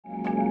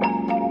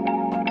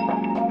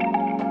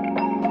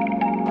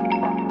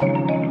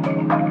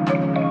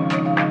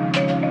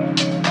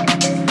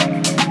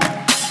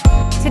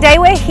Today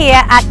we're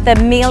here at the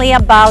Melia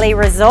Bali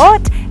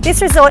Resort.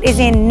 This resort is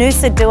in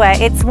Nusa Dua.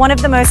 It's one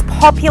of the most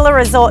popular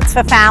resorts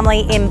for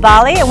family in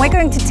Bali, and we're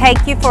going to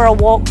take you for a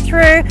walk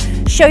through,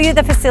 show you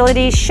the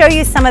facilities, show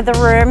you some of the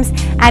rooms,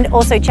 and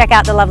also check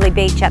out the lovely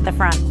beach at the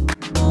front.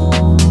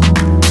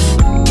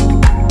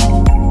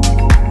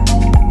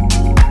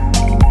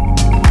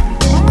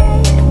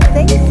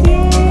 Thank you.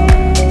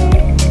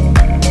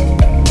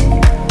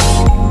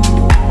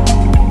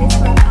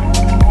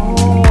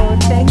 Oh,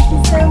 thank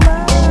you so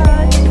much.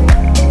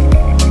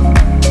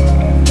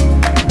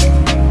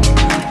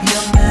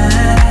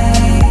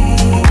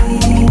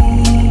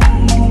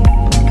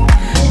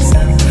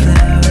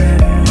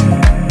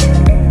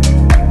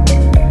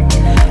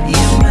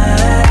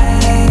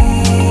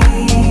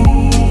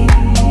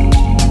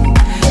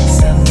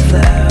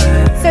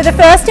 So the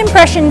first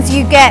impressions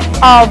you get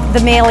of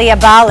the Melia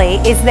Bali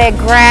is their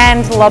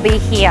grand lobby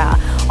here.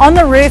 On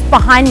the roof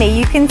behind me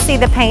you can see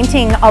the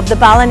painting of the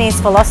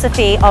Balinese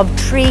philosophy of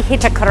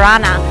Trihita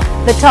Karana.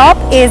 The top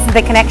is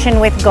the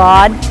connection with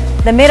God,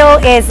 the middle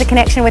is the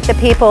connection with the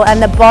people,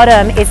 and the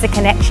bottom is the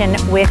connection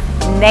with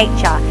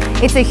nature.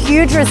 It's a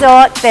huge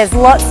resort, there's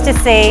lots to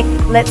see.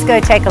 Let's go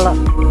take a look.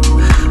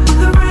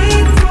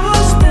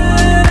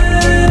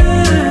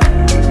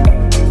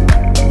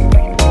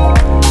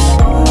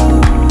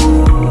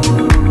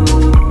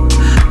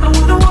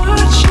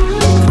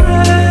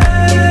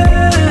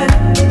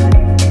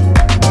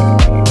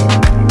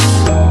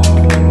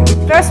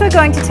 First, we're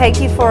going to take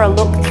you for a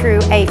look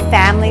through a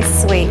family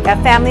suite. A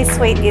family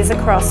suite is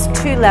across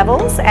 2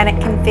 levels and it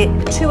can fit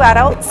 2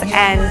 adults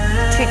and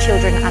 2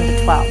 children under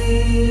 12.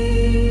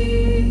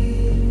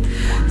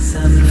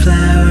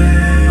 Sunflower,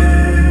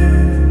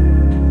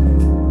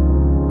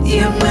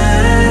 you're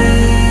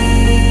mine.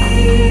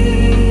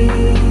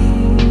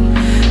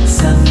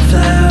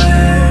 Sunflower.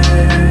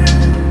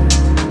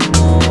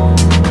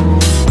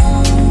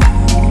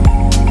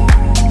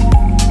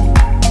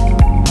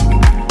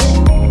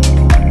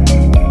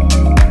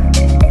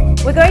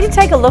 We're going to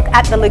take a look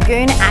at the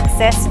Lagoon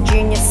Access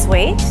Junior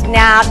Suite.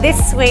 Now this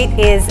suite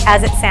is,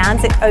 as it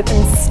sounds, it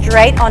opens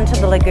straight onto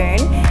the lagoon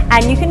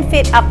and you can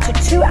fit up to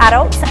 2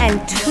 adults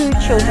and 2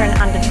 children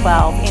under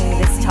 12 in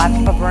this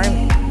type of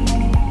room.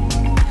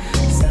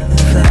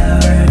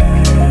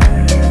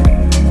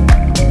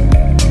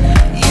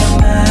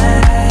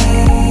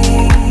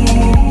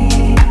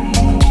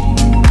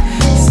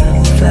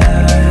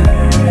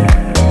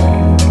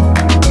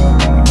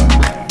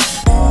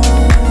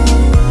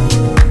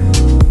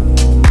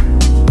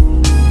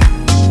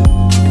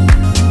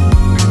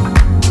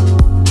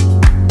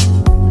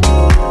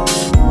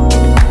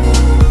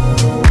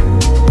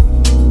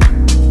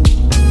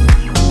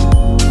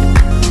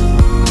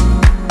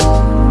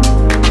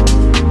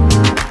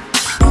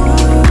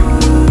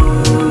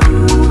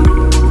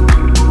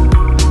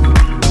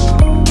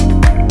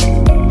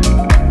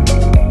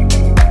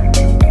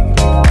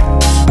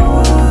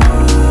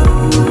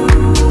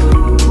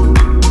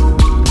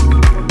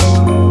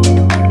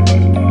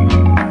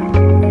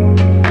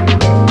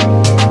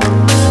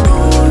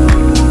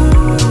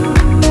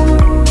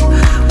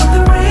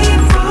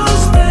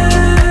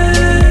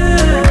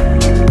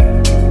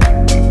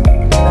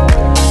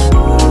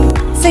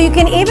 You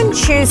can even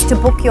choose to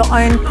book your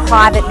own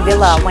private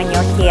villa when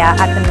you're here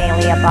at the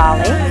Melia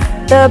Bali.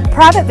 The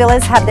private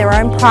villas have their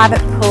own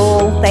private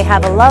pool. They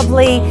have a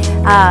lovely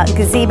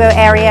gazebo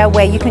area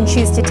where you can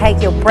choose to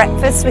take your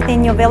breakfast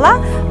within your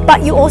villa,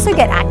 but you also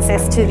get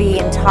access to the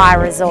entire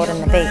resort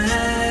and the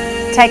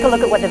beach. Take a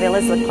look at what the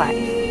villas look like.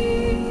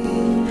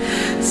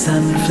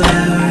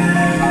 Sunflower.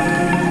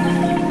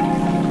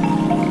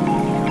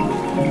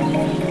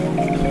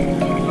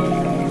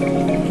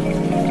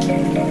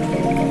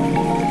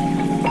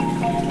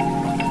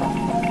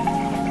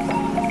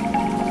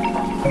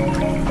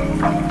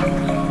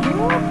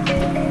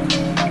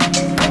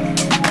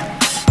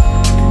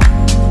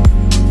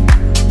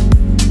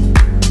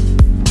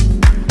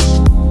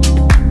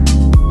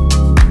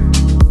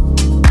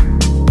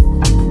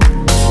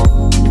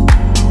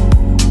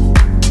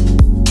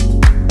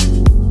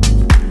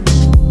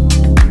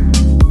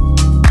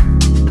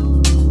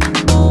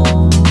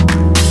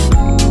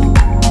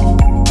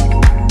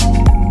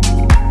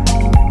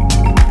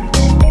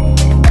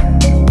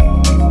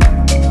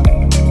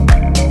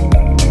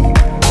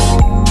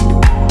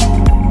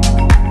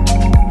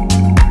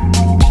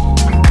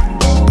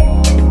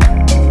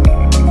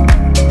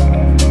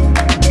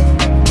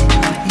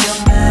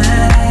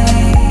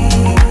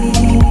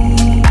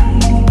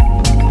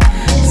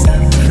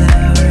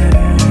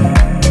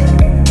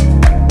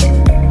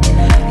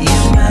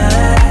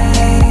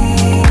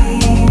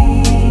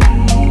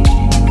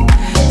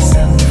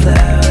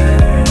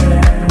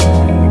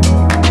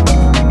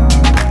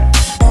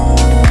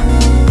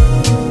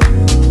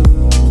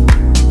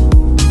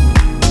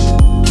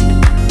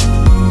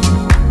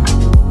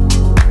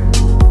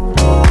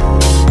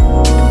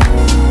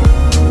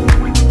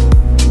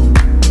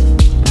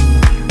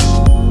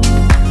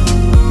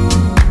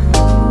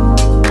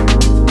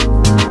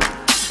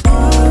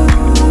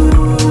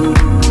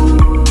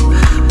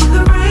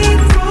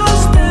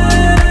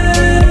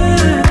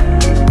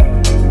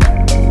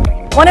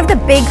 One of the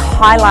big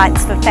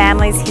highlights for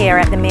families here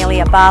at the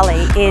Melia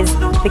Bali is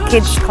the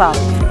Kids Club.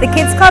 The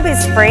Kids Club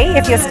is free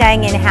if you're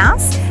staying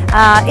in-house.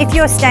 If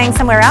you're staying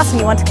somewhere else and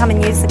you want to come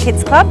and use the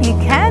Kids Club, you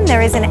can.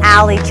 There is an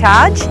hourly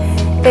charge.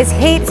 There's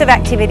heaps of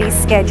activities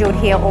scheduled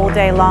here all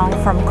day long,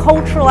 from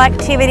cultural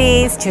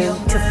activities to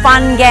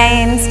fun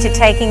games to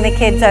taking the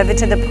kids over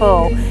to the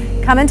pool.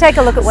 Come and take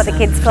a look at what the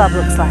Kids Club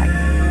looks like.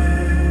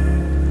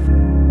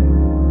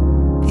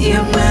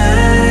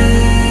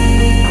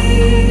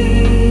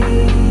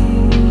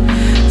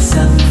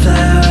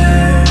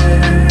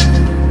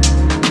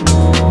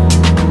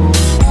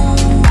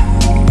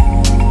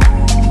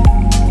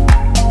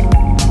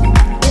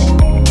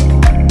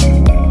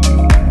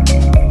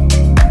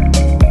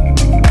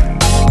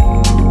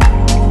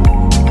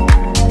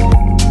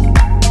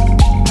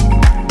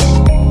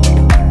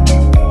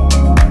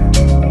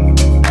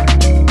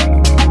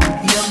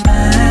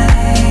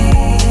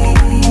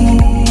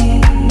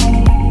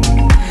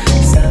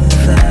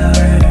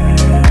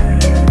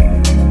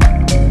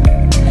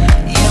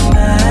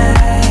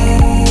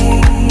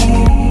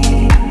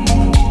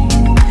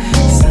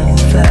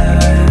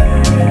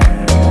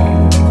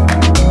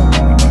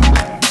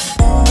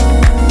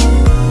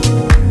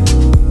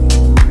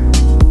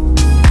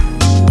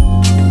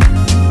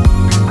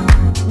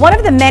 One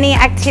of the many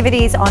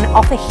activities on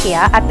offer here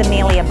at the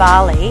Melia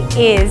Bali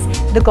is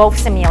the golf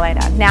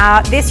simulator.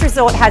 Now, this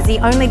resort has the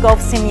only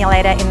golf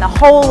simulator in the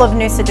whole of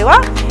Nusa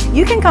Dua.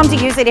 You can come to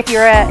use it if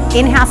you're an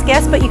in-house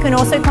guest, but you can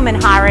also come and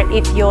hire it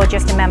if you're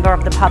just a member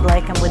of the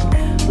public and would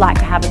like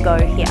to have a go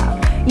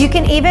here. You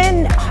can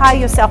even hire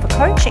yourself a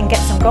coach and get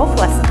some golf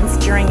lessons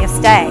during your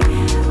stay.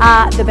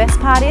 The best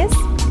part is,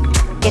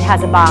 it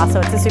has a bar, so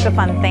it's a super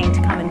fun thing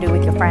to come and do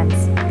with your friends.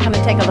 Come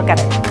and take a look at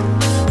it.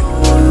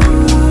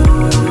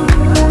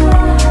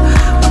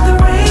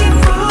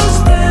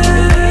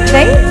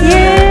 Thank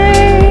you.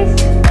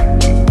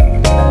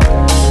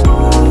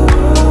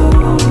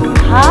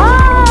 Hi.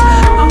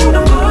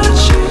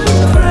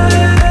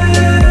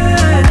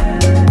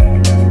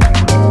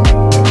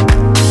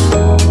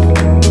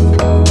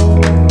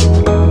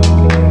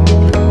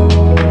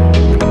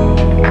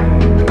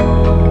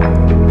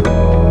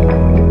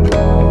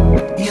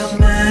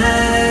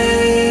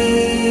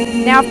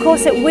 Now, of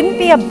course, it wouldn't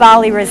be a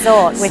Bali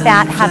resort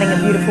without having a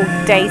beautiful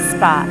day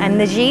spa, and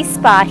the G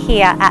Spa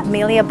here at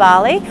Melia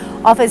Bali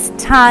offers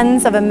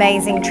tons of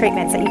amazing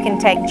treatments that you can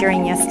take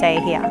during your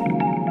stay here.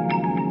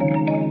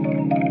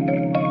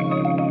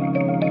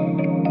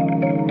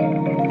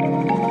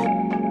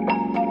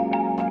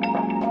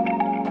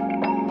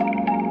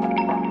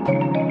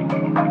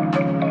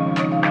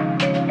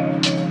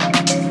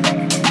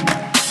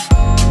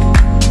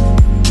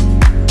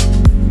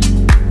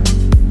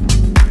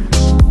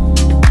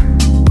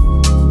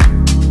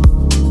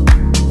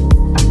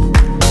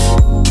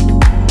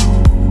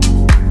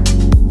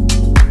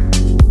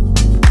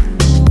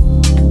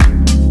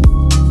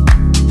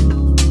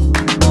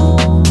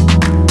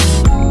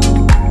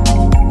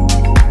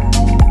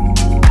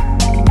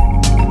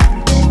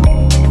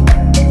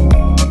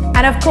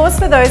 And of course,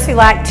 for those who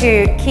like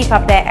to keep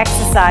up their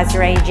exercise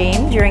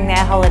regime during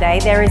their holiday,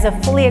 there is a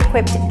fully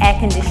equipped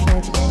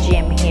air-conditioned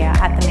gym here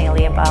at the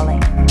Melia Bali.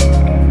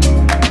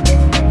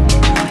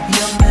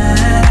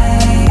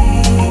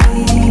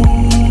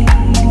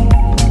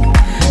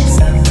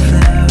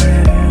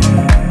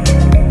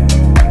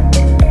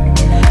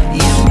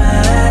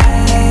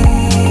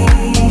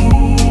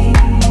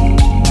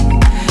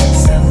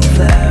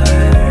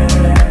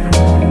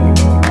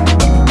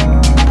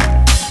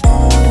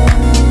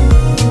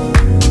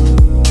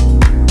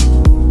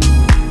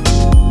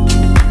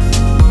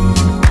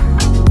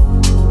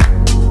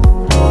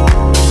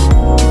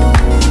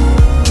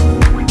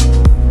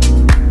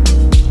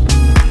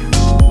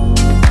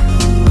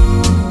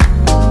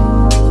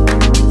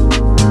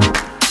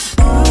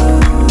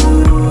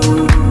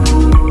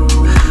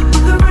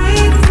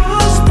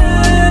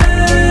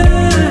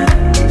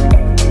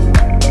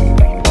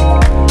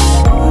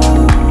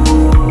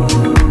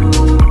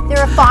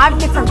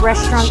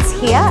 Restaurants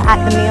here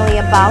at the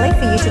Melia Bali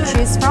for you to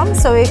choose from.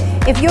 So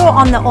if you're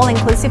on the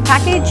all-inclusive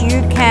package,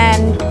 you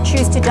can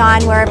choose to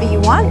dine wherever you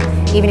want.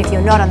 Even if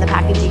you're not on the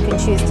package, you can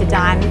choose to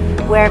dine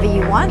wherever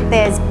you want.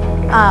 There's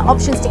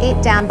options to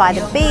eat down by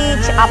the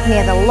beach, up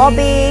near the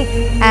lobby,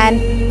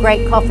 and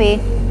great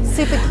coffee.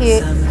 Super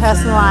cute,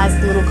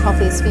 personalised little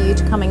coffees for you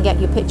to come and get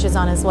your pictures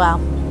on as well.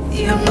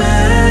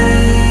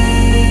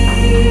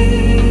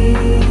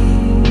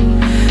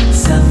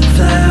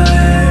 Sunflower.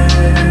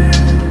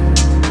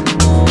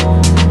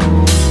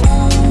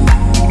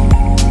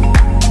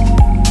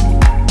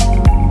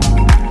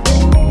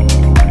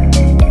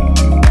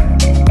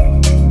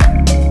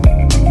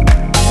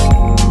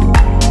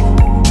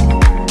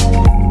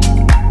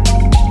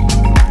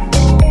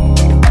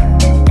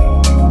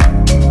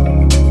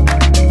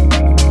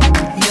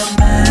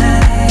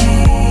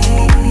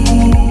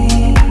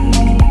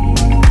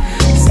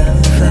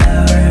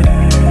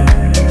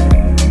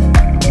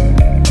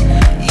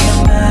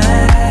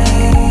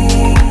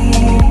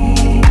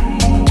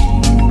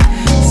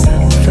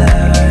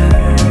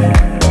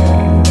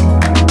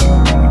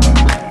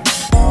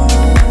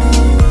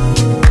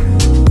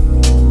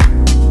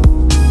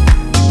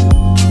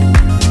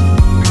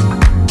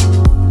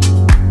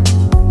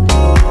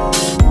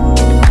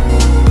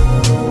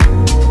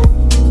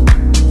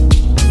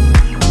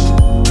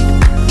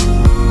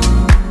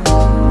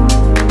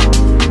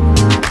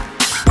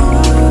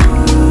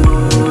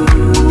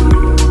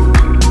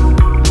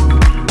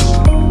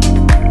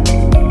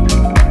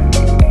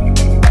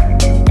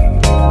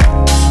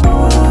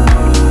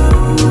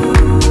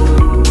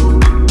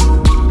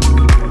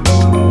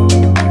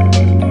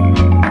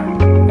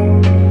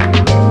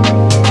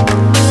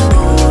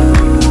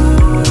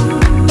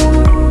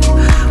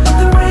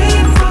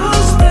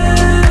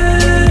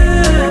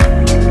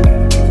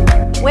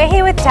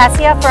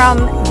 Tassia from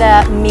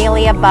the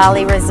Melia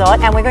Bali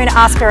Resort, and we're going to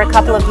ask her a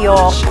couple of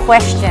your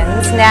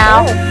questions.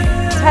 Now,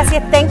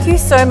 Tassia, thank you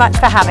so much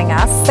for having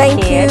us.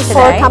 Thank you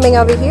for coming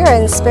over here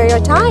and spare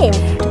your time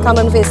to come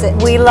and visit.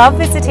 We love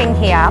visiting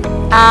here.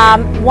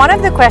 One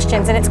of the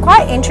questions, and it's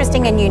quite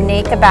interesting and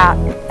unique about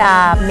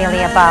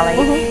Melia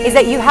Bali, is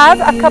that you have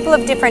a couple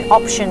of different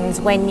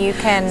options when you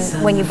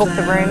book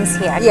the rooms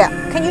here. Yeah.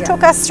 Can you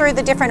talk us through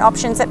the different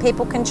options that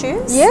people can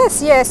choose?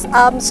 Yes.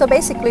 So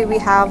basically, we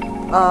have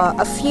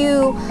a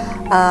few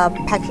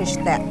package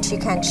that you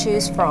can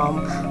choose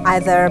from,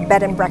 either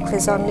bed and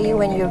breakfast only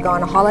when you go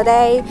on a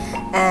holiday,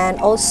 and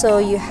also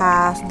you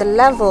have the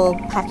level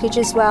package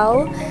as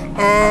well,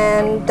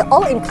 and the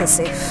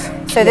all-inclusive.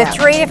 So the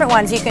three different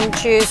ones, you can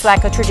choose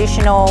like a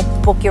traditional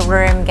book your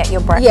room, get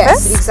your breakfast.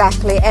 Yes,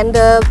 exactly. And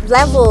the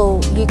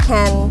level, you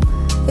can,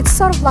 it's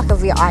sort of like a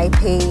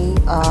VIP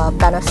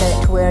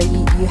benefit where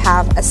you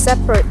have a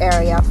separate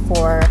area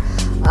for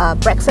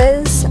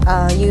breakfast.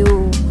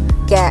 You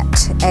get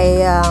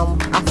a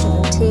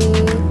afternoon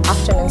tea,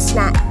 afternoon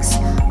snacks,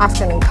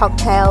 afternoon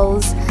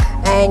cocktails,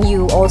 and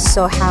you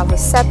also have a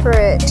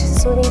separate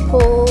swimming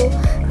pool.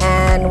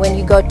 And when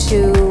you go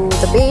to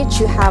the beach,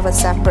 you have a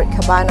separate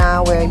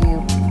cabana where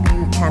you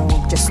can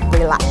just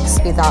relax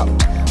without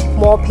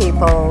more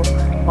people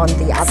on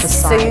the other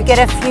side. So you get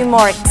a few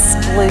more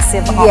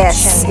exclusive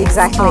options. Yes,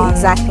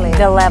 exactly.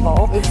 The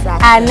level.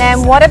 Exactly. And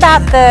then what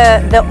about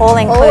the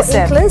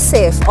all-inclusive?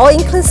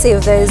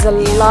 All-inclusive, there's a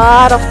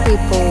lot of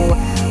people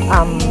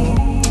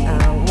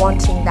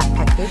wanting that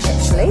package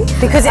actually.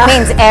 Because it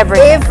means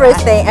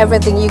everything.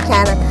 Everything you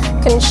can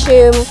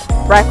consume,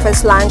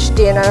 breakfast, lunch,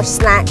 dinner,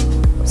 snack,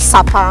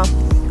 supper,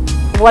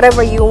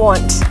 whatever you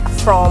want,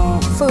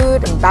 from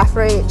food and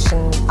beverage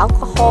and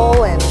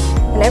alcohol and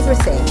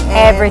everything.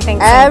 Everything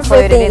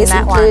is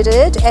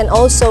included. And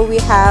also we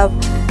have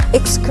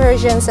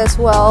excursions as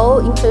well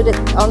included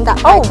on that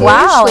package. Oh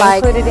wow,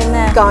 like included in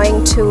there.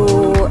 Going to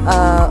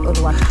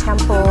Uluwatu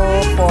Temple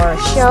for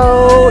a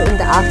show in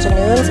the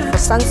afternoons for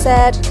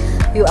sunset.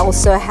 You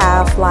also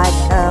have like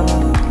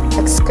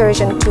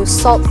excursion to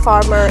salt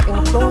farmer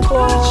in Klong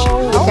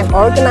Klong. We can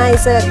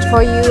organize it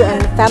for you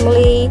and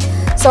family.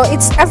 So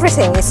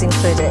everything is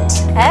included.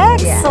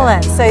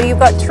 Excellent. So you've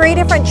got three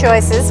different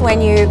choices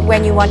when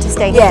you want to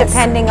stay here,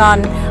 depending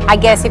on, I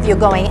guess, if you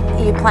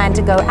plan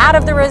to go out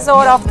of the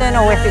resort often,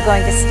 or if you're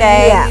going to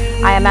stay. Yeah.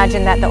 I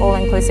imagine that the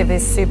all-inclusive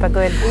is super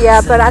good.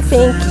 Yeah, but I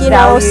think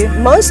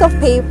most of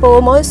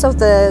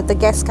the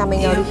guests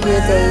coming over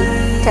here,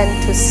 they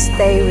tend to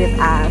stay with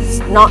us,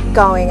 not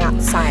going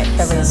outside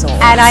the resort.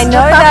 And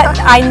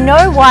I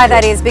know why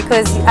that is,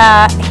 because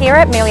here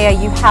at Melia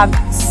you have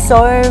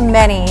so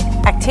many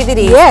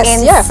activities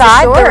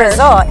inside the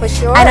resort. For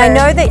sure. And I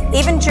know that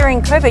even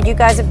during COVID you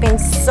guys have been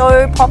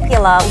so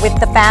popular with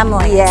the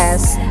families.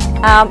 Yes.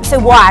 So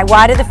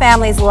why do the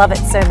families love it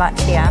so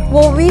much here?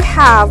 Well, we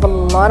have a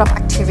lot of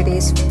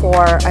activities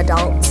for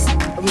adults.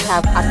 We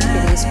have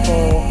activities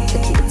for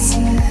the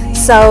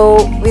kids.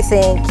 So we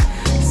think,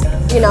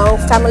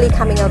 family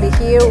coming over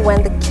here,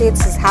 when the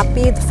kids is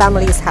happy, the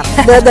family is happy,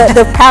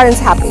 the parents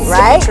happy,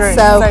 right?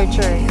 So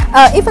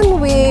true. Even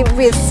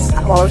with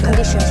our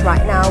conditions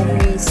right now,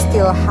 we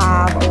still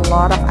have a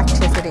lot of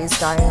activities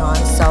going on.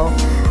 So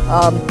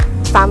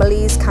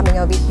families coming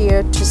over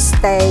here to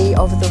stay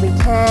over the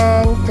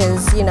weekend,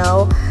 because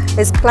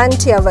there's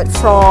plenty of it.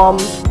 From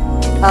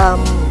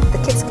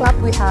the kids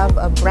club, we have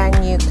a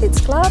brand new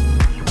kids club.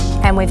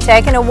 And we've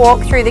taken a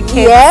walk through the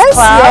kids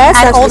club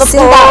and all the pools.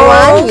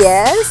 That one,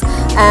 yes.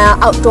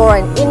 Outdoor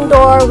and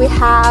indoor we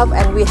have,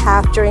 and we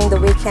have during the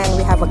weekend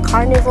we have a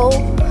carnival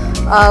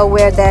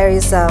where there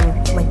is a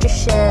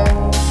magician,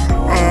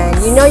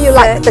 and you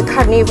like the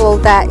carnival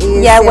that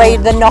is where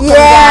the knock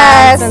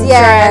downs and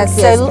yes.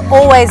 So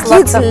always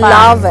lots of fun. Kids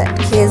love it.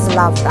 Kids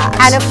love that.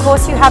 And of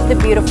course you have the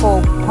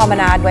beautiful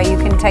promenade where you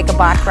can take a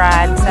bike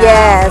ride.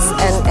 Yes,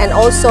 and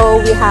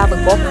also we have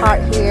a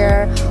go-kart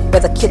here where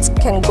the kids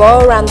can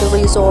go around the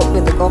resort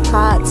with the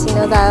go-karts.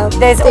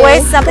 There's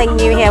always something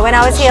new here. When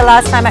I was here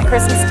last time at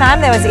Christmas time,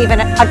 there was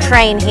even a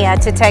train here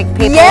to take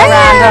people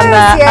around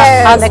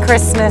on the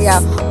Christmas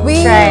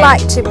We train.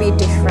 like to be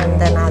different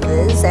than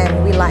others,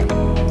 and we like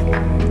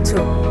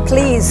to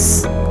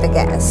please the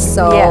guests.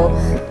 So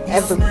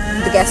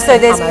the guests. So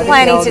there's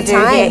plenty to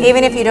do here.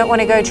 Even if you don't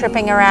want to go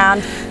tripping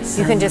around,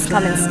 you can just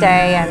come and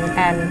stay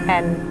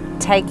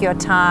and take your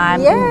time,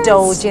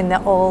 indulge in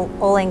the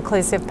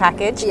all-inclusive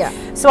package. Yeah.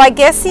 So I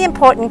guess the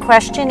important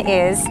question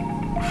is,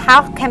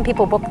 how can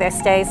people book their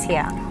stays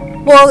here?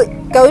 Well,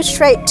 go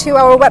straight to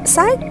our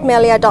website,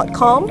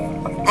 melia.com,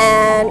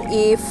 and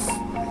if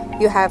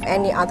you have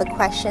any other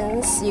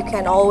questions, you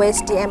can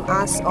always DM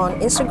us on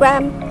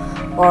Instagram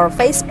or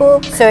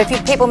Facebook. So if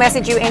people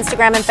message you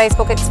Instagram and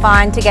Facebook, it's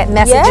fine to get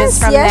messages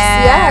from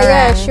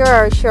there?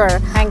 Sure.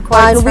 And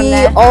quotes from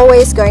there? And we're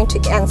always going to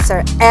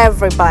answer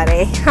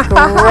everybody.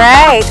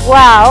 Great.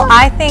 Well,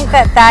 I think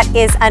that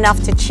is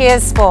enough to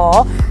cheers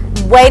for.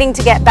 Waiting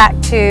to get back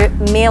to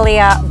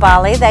Melia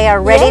Bali. They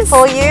are ready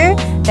for you.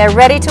 They're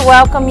ready to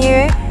welcome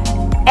you.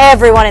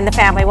 everyone in the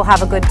family will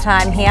have a good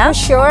time here. For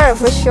sure,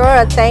 for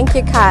sure. Thank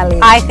you, Kylie.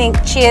 I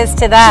think cheers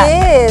to that.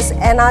 Cheers,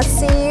 and I'll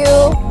see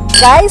you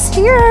guys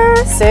here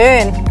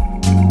soon.